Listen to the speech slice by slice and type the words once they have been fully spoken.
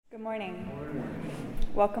Good morning.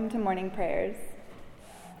 Welcome to morning prayers.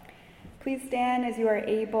 Please stand as you are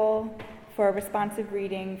able for a responsive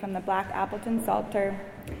reading from the Black Appleton Psalter,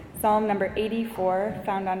 Psalm number 84,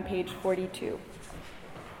 found on page 42.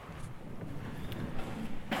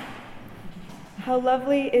 How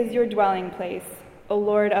lovely is your dwelling place, O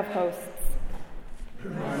Lord of hosts.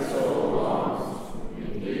 My soul longs,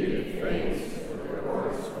 indeed faints for the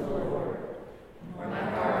courts of the Lord. My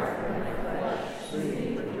heart and my flesh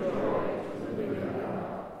singing with joy to the living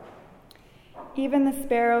God. Even the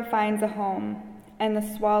sparrow finds a home, and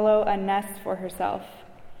the swallow a nest for herself,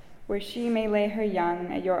 where she may lay her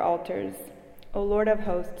young at your altars, O Lord of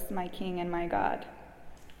hosts, my King and my God.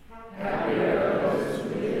 Happy are those who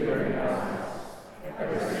leave their house,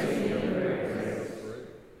 ever singing your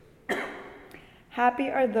praise. Happy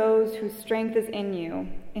are those whose strength is in you,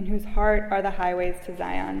 in whose heart are the highways to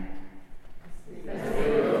Zion. As they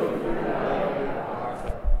go through the valley of the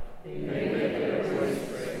heart, they make their ways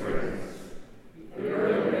springs. The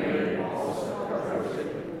early rain also covers it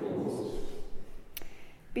with pools.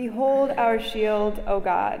 Behold our shield, O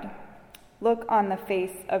God. Look on the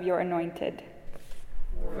face of your anointed.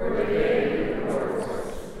 For the day of your courts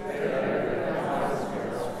is better than the house of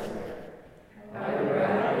your strength. I would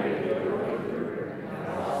rather be broken through in the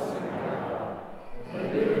house of God than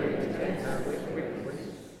live in tents with wickedness.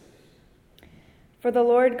 For the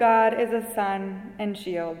Lord God is a sun and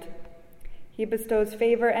shield. He bestows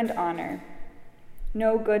favor and honor.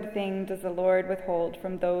 No good thing does the Lord withhold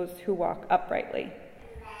from those who walk uprightly.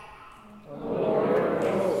 The Lord of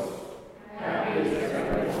hosts, happy is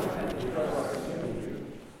everyone who trusts in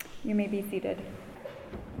you. You may be seated.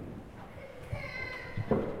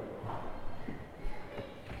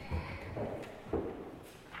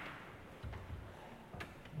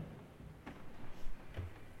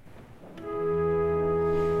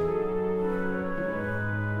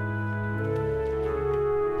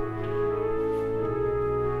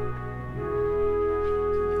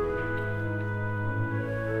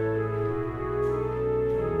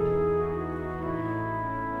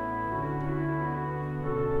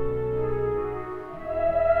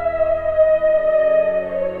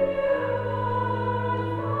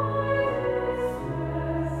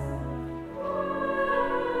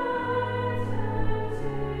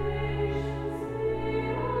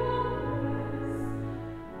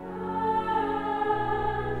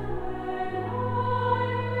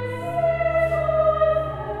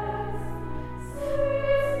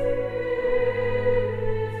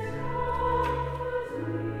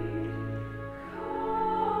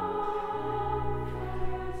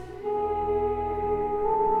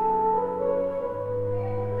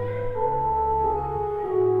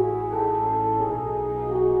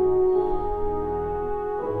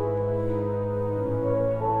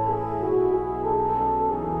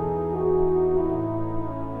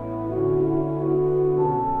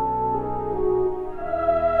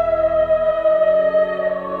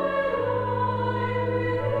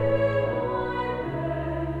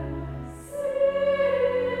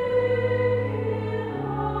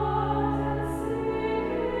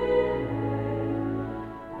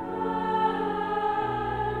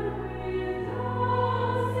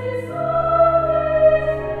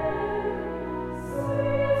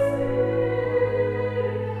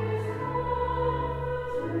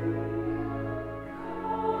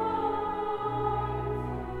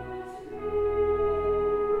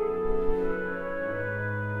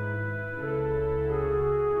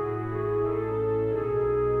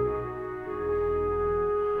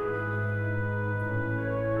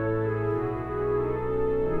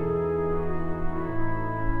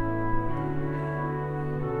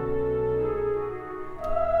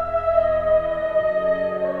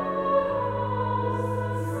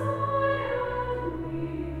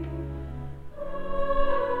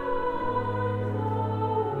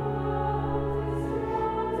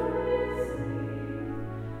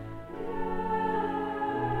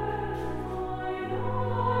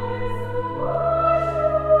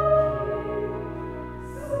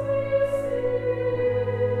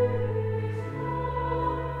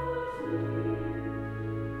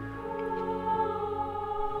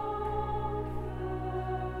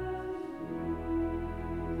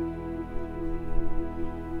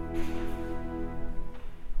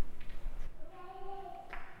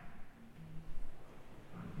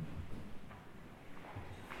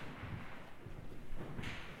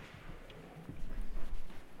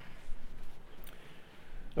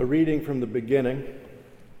 A reading from the beginning,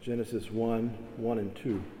 Genesis 1 and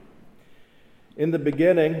 2. In the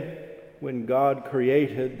beginning, when God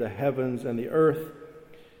created the heavens and the earth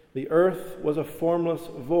was a formless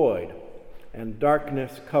void. and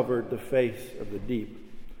darkness covered the face of the deep,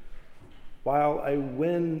 while a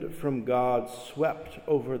wind from God swept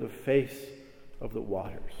over the face of the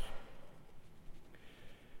waters.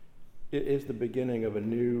 It is the beginning of a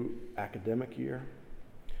new academic year.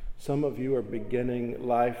 Some of you are beginning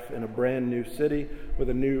life in a brand new city with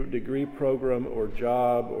a new degree program or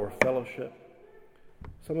job or fellowship.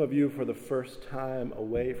 Some of you for the first time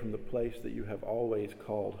away from the place that you have always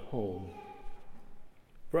called home.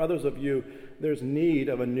 For others of you, there's need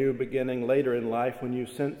of a new beginning later in life when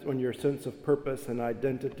your sense of purpose and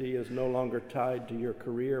identity is no longer tied to your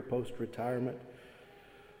career post-retirement.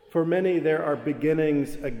 For many, there are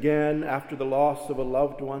beginnings again after the loss of a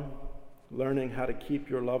loved one, learning how to keep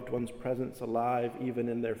your loved one's presence alive even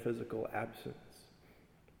in their physical absence.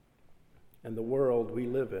 And the world we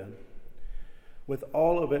live in, with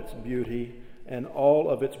all of its beauty and all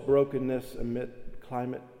of its brokenness amid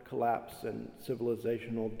climate collapse and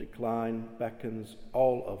civilizational decline, beckons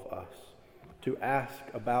all of us to ask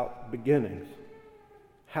about beginnings.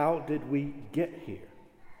 How did we get here?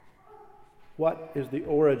 What is the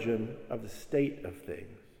origin of the state of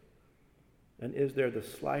things? And is there the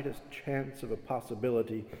slightest chance of a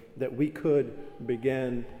possibility that we could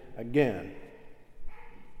begin again?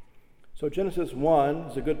 So Genesis 1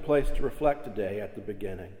 is a good place to reflect today at the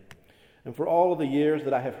beginning. And for all of the years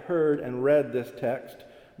that I have heard and read this text,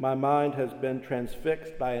 my mind has been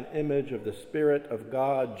transfixed by an image of the Spirit of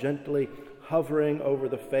God gently hovering over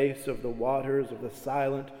the face of the waters of the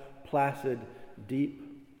silent, placid deep.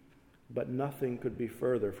 But nothing could be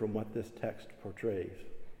further from what this text portrays.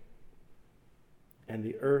 And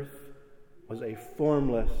the earth was a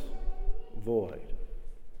formless void.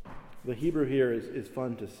 The Hebrew here is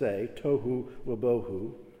fun to say, tohu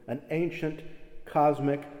wabohu, an ancient,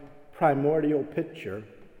 cosmic, primordial picture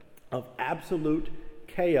of absolute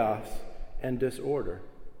chaos and disorder.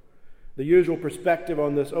 The usual perspective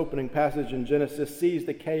on this opening passage in Genesis sees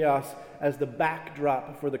the chaos as the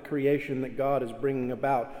backdrop for the creation that God is bringing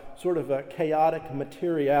about, sort of a chaotic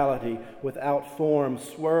materiality without form,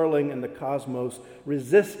 swirling in the cosmos,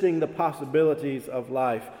 resisting the possibilities of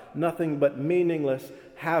life, nothing but meaningless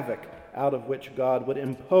havoc out of which God would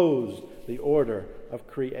impose the order of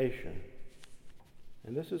creation.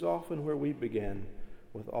 And this is often where we begin,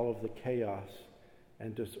 with all of the chaos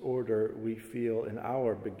and disorder we feel in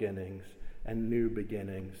our beginnings and new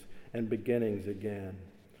beginnings and beginnings again,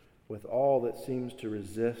 with all that seems to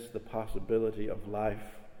resist the possibility of life,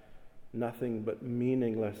 nothing but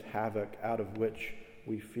meaningless havoc out of which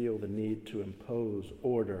we feel the need to impose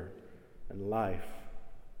order and life,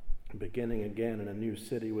 beginning again in a new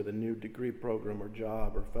city with a new degree program or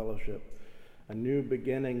job or fellowship, a new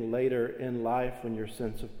beginning later in life when your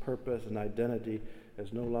sense of purpose and identity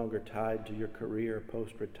is no longer tied to your career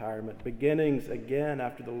post-retirement, beginnings again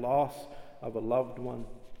after the loss of a loved one,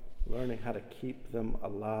 learning how to keep them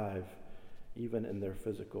alive even in their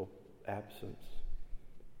physical absence.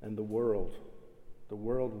 And the world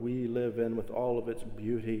we live in with all of its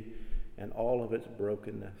beauty and all of its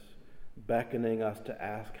brokenness, beckoning us to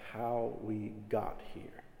ask how we got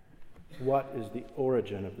here. What is the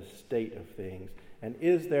origin of the state of things? And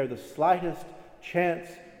is there the slightest chance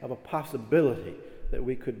of a possibility that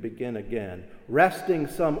we could begin again, wresting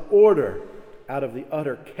some order out of the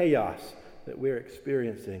utter chaos that we're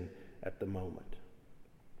experiencing at the moment?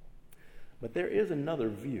 But there is another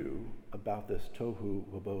view about this tohu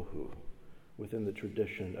wabohu within the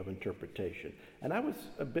tradition of interpretation, and I was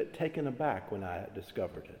a bit taken aback when I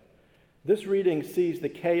discovered it. This reading sees the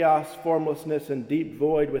chaos, formlessness, and deep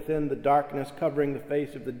void within the darkness covering the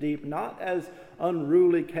face of the deep, not as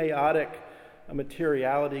unruly, chaotic, a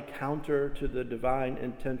materiality counter to the divine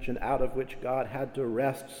intention out of which God had to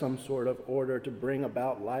wrest some sort of order to bring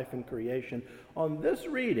about life and creation. On this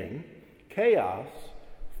reading, chaos,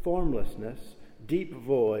 formlessness, deep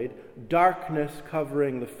void, darkness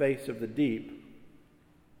covering the face of the deep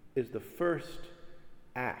is the first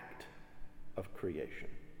act of creation.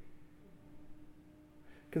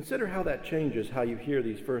 Consider how that changes how you hear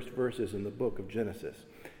these first verses in the book of Genesis,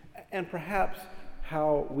 and perhaps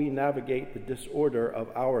how we navigate the disorder of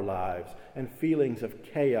our lives and feelings of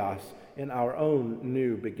chaos in our own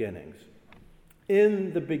new beginnings.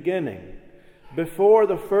 In the beginning, before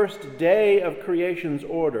the first day of creation's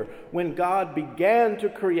order, when God began to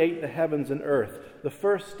create the heavens and earth, the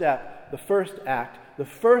first step, the first act, the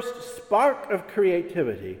first spark of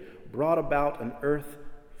creativity brought about an earth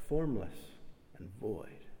formless and void,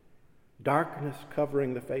 darkness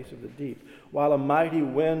covering the face of the deep, while a mighty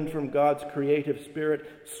wind from God's creative spirit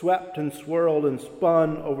swept and swirled and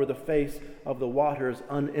spun over the face of the water's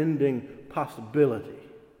unending possibility.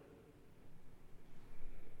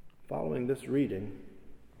 Following this reading,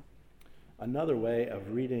 another way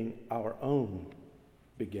of reading our own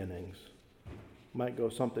beginnings might go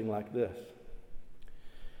something like this.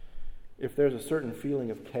 If there's a certain feeling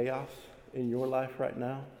of chaos in your life right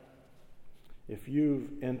now, if you've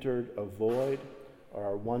entered a void or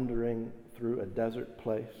are wandering through a desert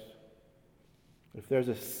place, if there's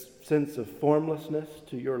a sense of formlessness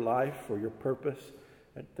to your life or your purpose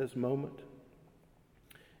at this moment,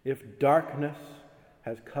 if darkness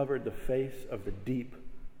has covered the face of the deep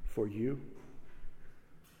for you,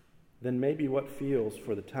 then maybe what feels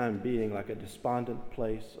for the time being like a despondent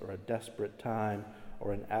place or a desperate time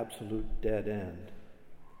or an absolute dead end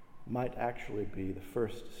might actually be the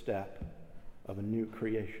first step of a new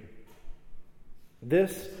creation.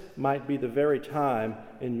 This might be the very time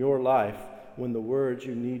in your life when the words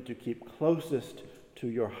you need to keep closest to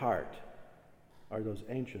your heart are those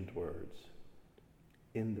ancient words,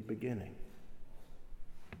 in the beginning.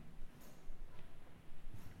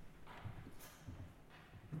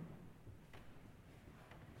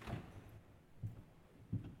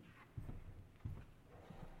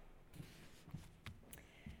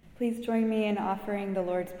 Please join me in offering the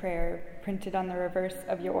Lord's Prayer printed on the reverse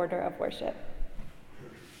of your order of worship.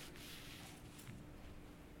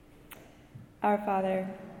 Our Father,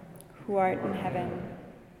 who art in heaven,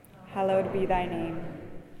 hallowed be thy name.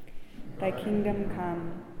 Thy kingdom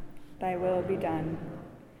come, thy will be done,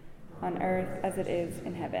 on earth as it is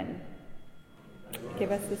in heaven.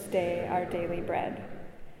 Give us this day our daily bread,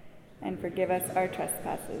 and forgive us our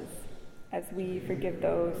trespasses, as we forgive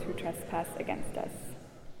those who trespass against us.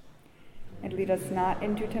 And lead us not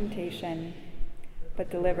into temptation, but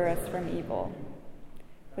deliver us from evil.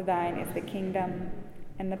 For thine is the kingdom,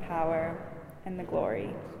 and the power, and the glory,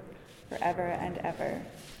 forever and ever.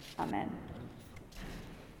 Amen.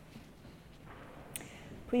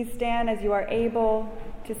 Please stand as you are able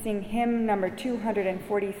to sing hymn number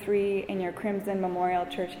 243 in your Crimson Memorial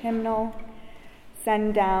Church hymnal,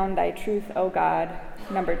 Send Down Thy Truth, O God,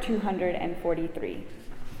 number 243.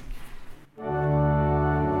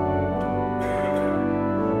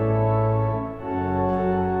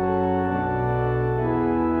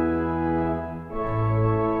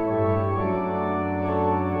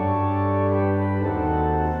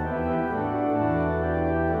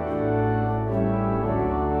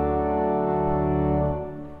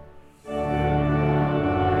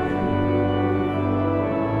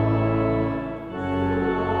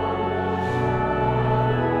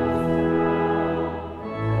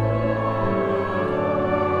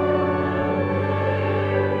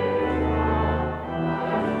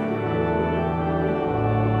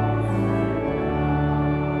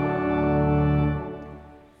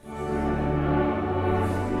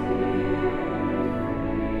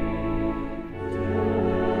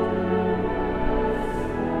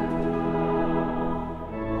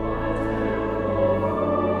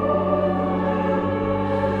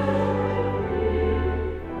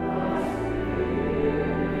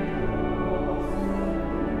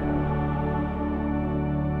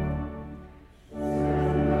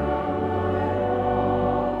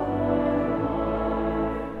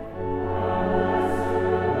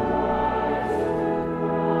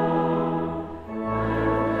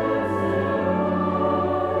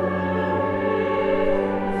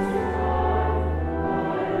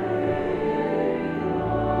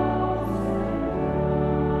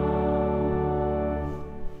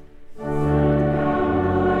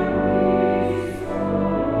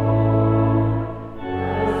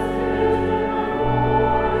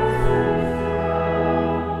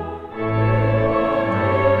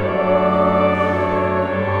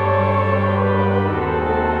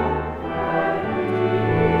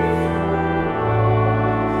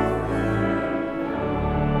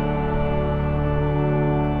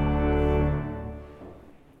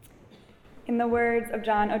 In the words of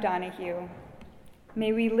John O'Donohue,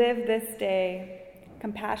 may we live this day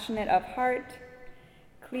compassionate of heart,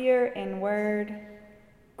 clear in word,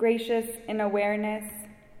 gracious in awareness,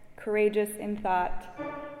 courageous in thought,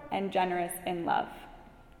 and generous in love.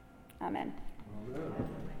 Amen.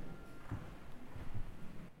 Amen.